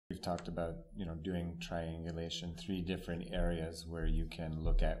we've talked about, doing triangulation, 3 different areas where you can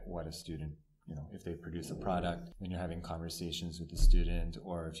look at what a student, if they produce a product, when you're having conversations with the student,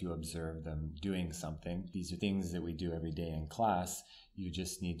 or if you observe them doing something. These are things that we do every day in class. You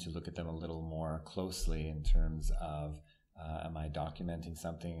just need to look at them a little more closely in terms of, am I documenting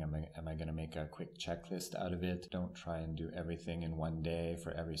something? Am I going to make a quick checklist out of it? Don't try and do everything in one day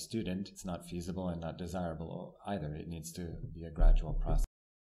for every student. It's not feasible and not desirable either. It needs to be a gradual process.